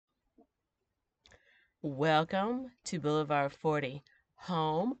Welcome to Boulevard 40,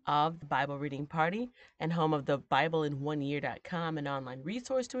 home of the Bible Reading Party and home of the BibleIn1Year.com, an online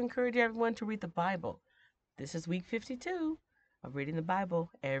resource to encourage everyone to read the Bible. This is week 52 of reading the Bible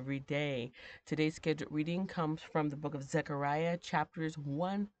every day. Today's scheduled reading comes from the book of Zechariah, chapters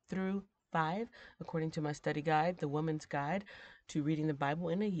 1 through 5, according to my study guide, The Woman's Guide to Reading the Bible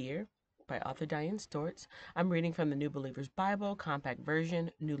in a Year by author Diane Stortz. I'm reading from the New Believer's Bible, compact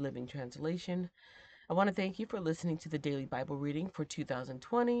version, New Living Translation. I want to thank you for listening to the daily Bible reading for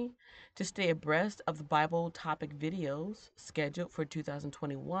 2020. To stay abreast of the Bible topic videos scheduled for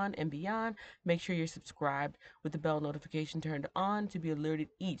 2021 and beyond, make sure you're subscribed with the bell notification turned on to be alerted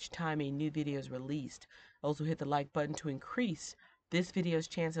each time a new video is released. Also hit the like button to increase this video's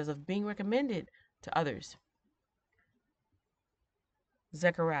chances of being recommended to others.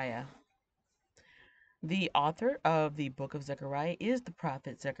 Zechariah. The author of the book of Zechariah is the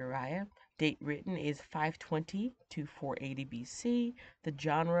prophet Zechariah. Date written is 520 to 480 BC. The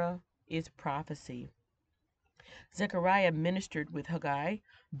genre is prophecy. Zechariah ministered with Haggai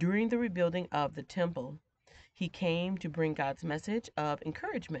during the rebuilding of the temple. He came to bring God's message of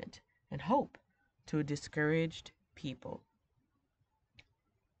encouragement and hope to a discouraged people.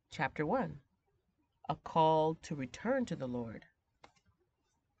 Chapter 1. A call to return to the Lord.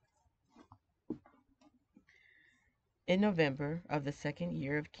 In November of the second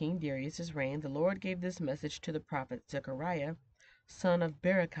year of King Darius's reign, the Lord gave this message to the prophet Zechariah, son of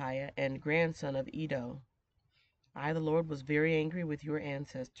Berechiah and grandson of Iddo. I, the Lord, was very angry with your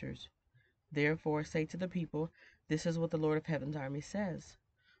ancestors. Therefore say to the people, this is what the Lord of heaven's army says.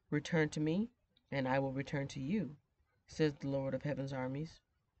 Return to me, and I will return to you, says the Lord of heaven's armies.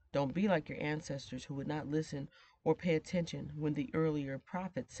 Don't be like your ancestors who would not listen or pay attention when the earlier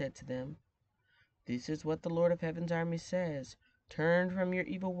prophets said to them, this is what the Lord of heaven's army says. Turn from your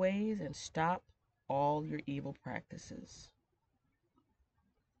evil ways and stop all your evil practices.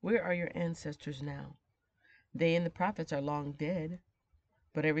 Where are your ancestors now? They and the prophets are long dead.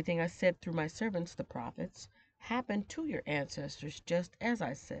 But everything I said through my servants, the prophets, happened to your ancestors just as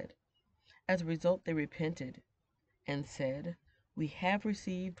I said. As a result, they repented and said, we have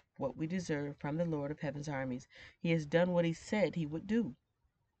received what we deserve from the Lord of heaven's armies. He has done what he said he would do.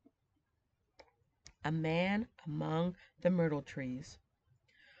 A man among the myrtle trees.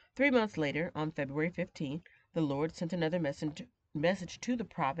 3 months later, on February 15th, the Lord sent another message to the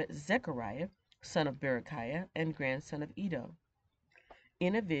prophet Zechariah, son of Berechiah and grandson of Iddo.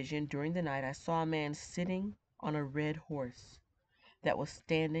 In a vision during the night, I saw a man sitting on a red horse that was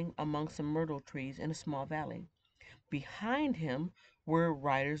standing among some myrtle trees in a small valley. Behind him were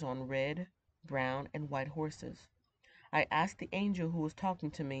riders on red, brown, and white horses. I asked the angel who was talking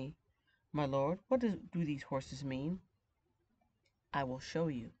to me, my Lord, what do these horses mean? I will show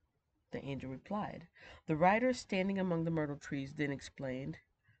you, the angel replied. The riders standing among the myrtle trees then explained,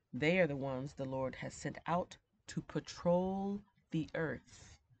 they are the ones the Lord has sent out to patrol the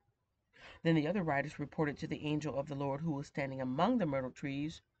earth. Then the other riders reported to the angel of the Lord who was standing among the myrtle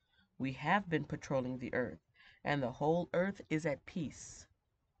trees, we have been patrolling the earth, and the whole earth is at peace.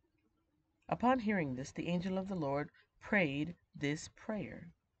 Upon hearing this, the angel of the Lord prayed this prayer.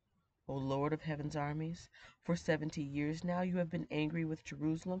 O Lord of heaven's armies, for 70 years now you have been angry with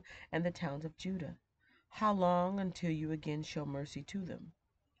Jerusalem and the towns of Judah. How long until you again show mercy to them?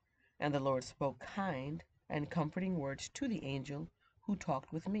 And the Lord spoke kind and comforting words to the angel who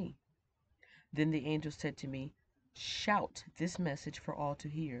talked with me. Then the angel said to me, shout this message for all to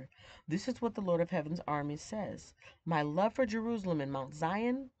hear. This is what the Lord of heaven's armies says. My love for Jerusalem and Mount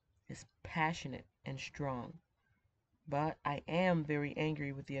Zion is passionate and strong. But I am very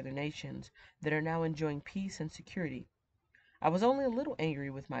angry with the other nations that are now enjoying peace and security. I was only a little angry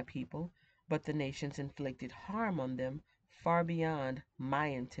with my people, but the nations inflicted harm on them far beyond my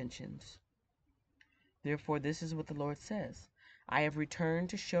intentions. Therefore, this is what the Lord says. I have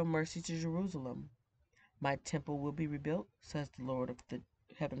returned to show mercy to Jerusalem. My temple will be rebuilt, says the Lord of the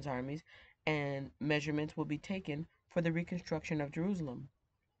heaven's armies, and measurements will be taken for the reconstruction of Jerusalem.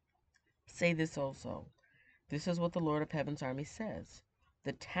 Say this also. This is what the Lord of heaven's army says.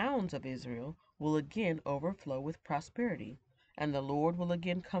 The towns of Israel will again overflow with prosperity, and the Lord will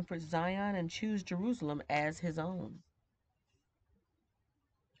again comfort Zion and choose Jerusalem as his own.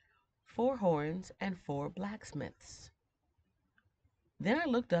 4 horns and 4 blacksmiths. Then I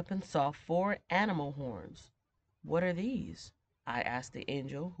looked up and saw 4 animal horns. What are these? I asked the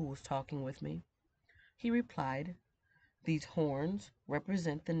angel who was talking with me. He replied, these horns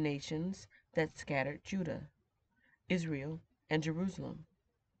represent the nations that scattered Judah, Israel, and Jerusalem.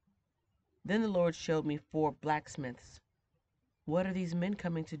 Then the Lord showed me 4 blacksmiths. What are these men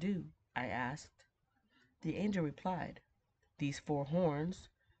coming to do? I asked. The angel replied, "These four horns,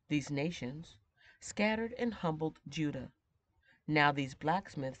 these nations, scattered and humbled Judah. Now these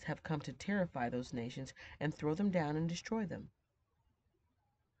blacksmiths have come to terrify those nations and throw them down and destroy them."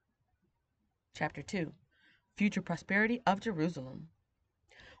 Chapter 2. Future Prosperity of Jerusalem.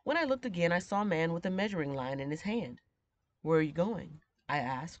 When I looked again, I saw a man with a measuring line in his hand. "Where are you going?" I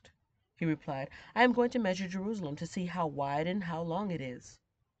asked. He replied, "I am going to measure Jerusalem to see how wide and how long it is."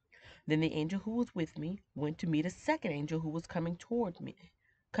 Then the angel who was with me went to meet a second angel who was coming toward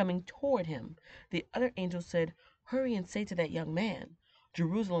him. The other angel said, "Hurry and say to that young man,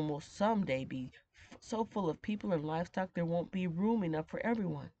 Jerusalem will someday be so full of people and livestock there won't be room enough for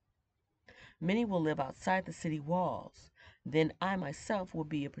everyone. Many will live outside the city walls. Then I myself will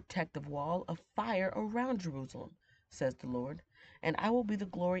be a protective wall of fire around Jerusalem, says the Lord, and I will be the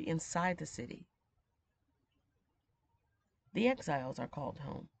glory inside the city." The exiles are called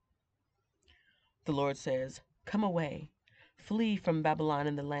home. The Lord says, "Come away, flee from Babylon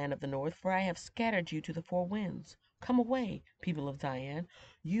in the land of the north, for I have scattered you to the four winds. Come away, people of Zion,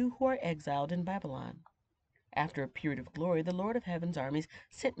 you who are exiled in Babylon." After a period of glory, the Lord of heaven's armies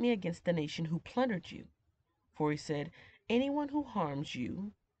sent me against the nation who plundered you. For he said, "Anyone who harms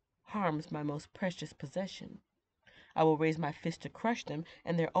you harms my most precious possession. I will raise my fist to crush them,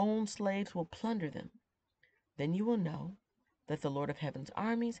 and their own slaves will plunder them. Then you will know that the Lord of heaven's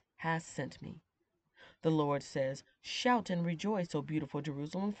armies has sent me. The Lord says, "Shout and rejoice, O beautiful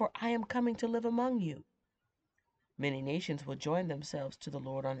Jerusalem, for I am coming to live among you." Many nations will join themselves to the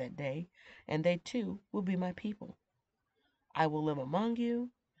Lord on that day, and they too will be my people. I will live among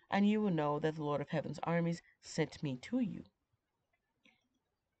you, and you will know that the Lord of heaven's armies sent me to you.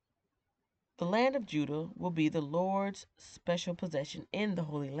 The land of Judah will be the Lord's special possession in the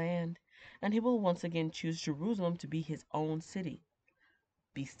Holy Land, and he will once again choose Jerusalem to be his own city.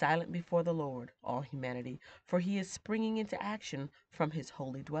 Be silent before the Lord, all humanity, for he is springing into action from his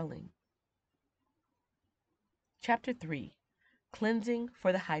holy dwelling. Chapter 3. Cleansing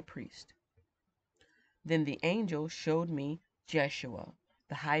for the High Priest. Then the angel showed me Jeshua,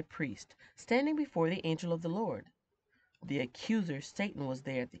 the high priest, standing before the angel of the Lord. The accuser Satan was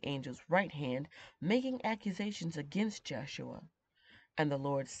there at the angel's right hand, making accusations against Joshua. And the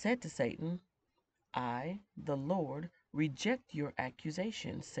Lord said to Satan, "I, the Lord, reject your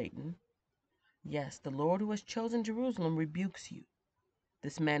accusations, Satan. Yes, the Lord who has chosen Jerusalem rebukes you.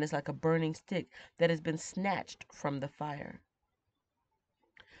 This man is like a burning stick that has been snatched from the fire."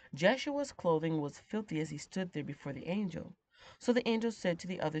 Joshua's clothing was filthy as he stood there before the angel. So the angel said to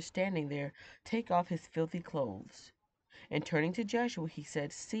the others standing there, "Take off his filthy clothes." And turning to Joshua, he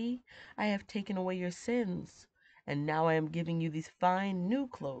said, "See, I have taken away your sins, and now I am giving you these fine new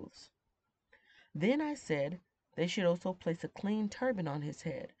clothes." Then I said they should also place a clean turban on his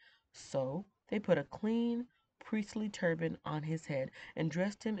head. So they put a clean priestly turban on his head and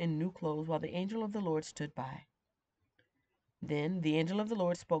dressed him in new clothes while the angel of the Lord stood by. Then the angel of the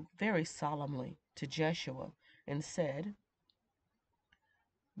Lord spoke very solemnly to Joshua and said,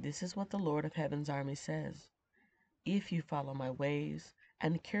 "This is what the Lord of heaven's army says. If you follow my ways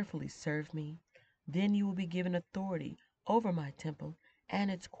and carefully serve me, then you will be given authority over my temple and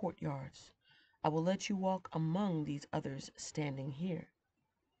its courtyards. I will let you walk among these others standing here.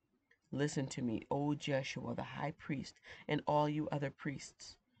 Listen to me, O Joshua the high priest, and all you other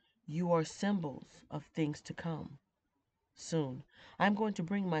priests. You are symbols of things to come. Soon I am going to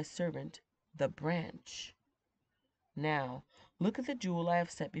bring my servant, the branch. Now look at the jewel I have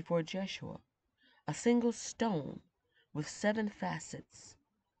set before Joshua, a single stone with 7 facets.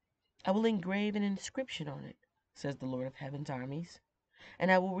 I will engrave an inscription on it, says the Lord of heaven's armies, and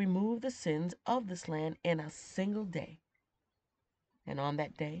I will remove the sins of this land in a single day. And on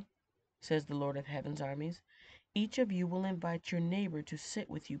that day, says the Lord of heaven's armies, each of you will invite your neighbor to sit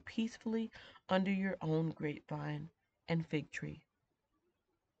with you peacefully under your own grapevine and fig tree.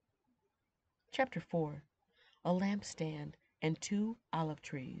 Chapter 4. A lampstand and 2 olive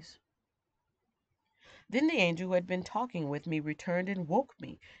trees. Then the angel who had been talking with me returned and woke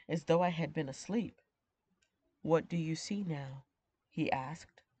me as though I had been asleep. "What do you see now?" he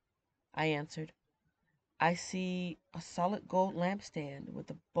asked. I answered, "I see a solid gold lampstand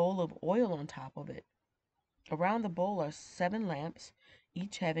with a bowl of oil on top of it. Around the bowl are 7 lamps,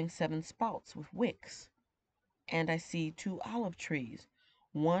 each having 7 spouts with wicks. And I see 2 olive trees,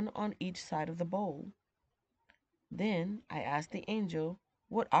 one on each side of the bowl." Then I asked the angel,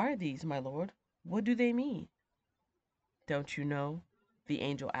 "What are these, my lord? What do they mean?" "Don't you know?" the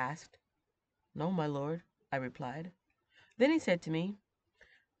angel asked. "No, my lord," I replied. Then he said to me,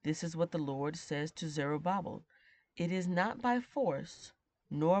 "This is what the Lord says to Zerubbabel. It is not by force,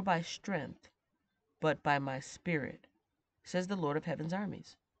 nor by strength, but by my Spirit, says the Lord of heaven's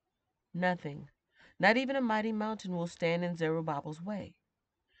armies. Nothing, not even a mighty mountain, will stand in Zerubbabel's way.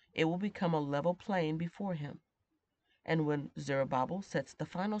 It will become a level plain before him. And when Zerubbabel sets the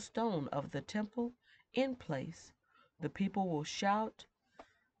final stone of the temple in place, the people will shout,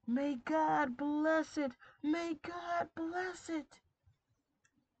 "May God bless it! May God bless it!"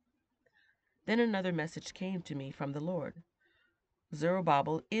 Then another message came to me from the Lord.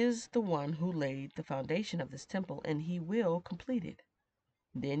 Zerubbabel is the one who laid the foundation of this temple, and he will complete it.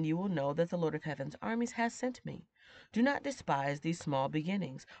 Then you will know that the Lord of heaven's armies has sent me. Do not despise these small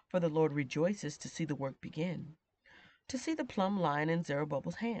beginnings, for the Lord rejoices to see the work begin, to see the plumb line in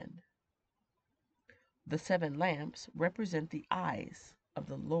Zerubbabel's hand. The 7 lamps represent the eyes of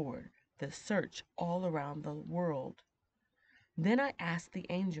the Lord that search all around the world. Then I asked the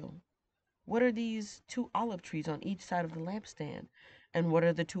angel, "What are these 2 olive trees on each side of the lampstand? And what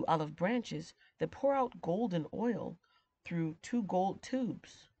are the 2 olive branches that pour out golden oil through 2 gold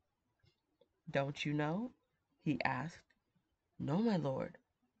tubes?" "Don't you know?" he asked. "No, my Lord,"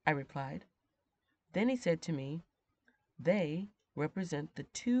 I replied. Then he said to me, "They represent the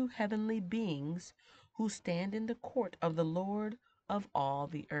 2 heavenly beings who stand in the court of the Lord of all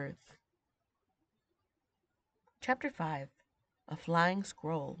the earth." Chapter 5. A Flying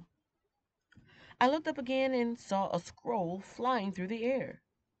Scroll. I looked up again and saw a scroll flying through the air.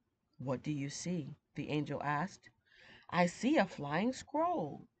 "What do you see?" the angel asked. "I see a flying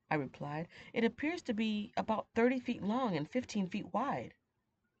scroll," I replied. "It appears to be about 30 feet long and 15 feet wide."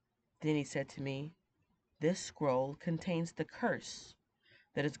 Then he said to me, "This scroll contains the curse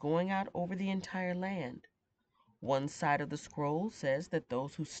that is going out over the entire land. One side of the scroll says that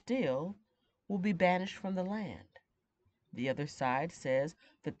those who steal will be banished from the land. The other side says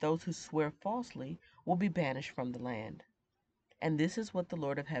that those who swear falsely will be banished from the land. And this is what the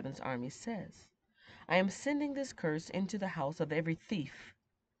Lord of heaven's armies says: I am sending this curse into the house of every thief,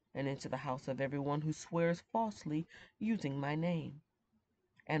 and into the house of everyone who swears falsely using my name.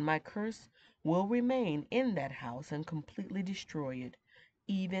 And my curse will remain in that house and completely destroy it,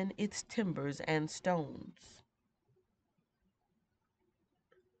 even its timbers and stones."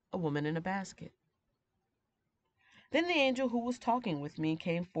 A woman in a basket. Then the angel who was talking with me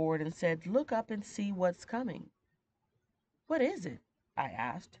came forward and said, "Look up and see what's coming." "What is it?" I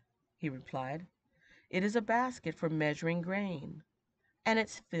asked. He replied, "It is a basket for measuring grain, and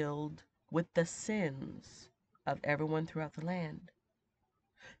it's filled with the sins of everyone throughout the land."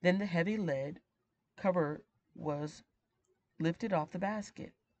 Then the heavy lead cover was lifted off the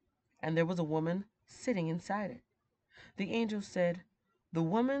basket, and there was a woman sitting inside it. The angel said, "The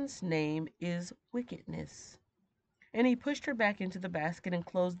woman's name is Wickedness." And he pushed her back into the basket and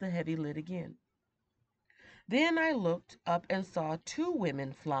closed the heavy lid again. Then I looked up and saw 2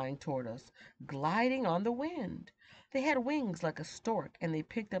 women flying toward us, gliding on the wind. They had wings like a stork, and they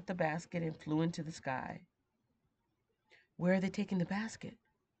picked up the basket and flew into the sky. "Where are they taking the basket?"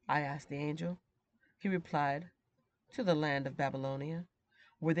 I asked the angel. He replied, "To the land of Babylonia,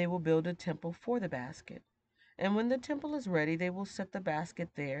 where they will build a temple for the basket. And when the temple is ready, they will set the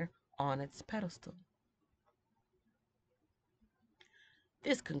basket there on its pedestal."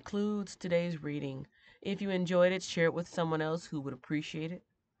 This concludes today's reading. If you enjoyed it, share it with someone else who would appreciate it.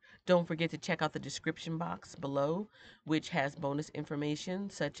 Don't forget to check out the description box below, which has bonus information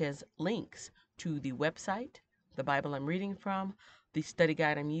such as links to the website, the Bible I'm reading from, the study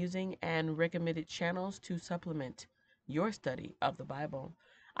guide I'm using, and recommended channels to supplement your study of the Bible.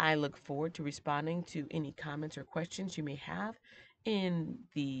 I look forward to responding to any comments or questions you may have in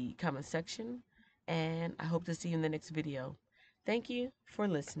the comment section, and I hope to see you in the next video. Thank you for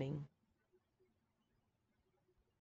listening.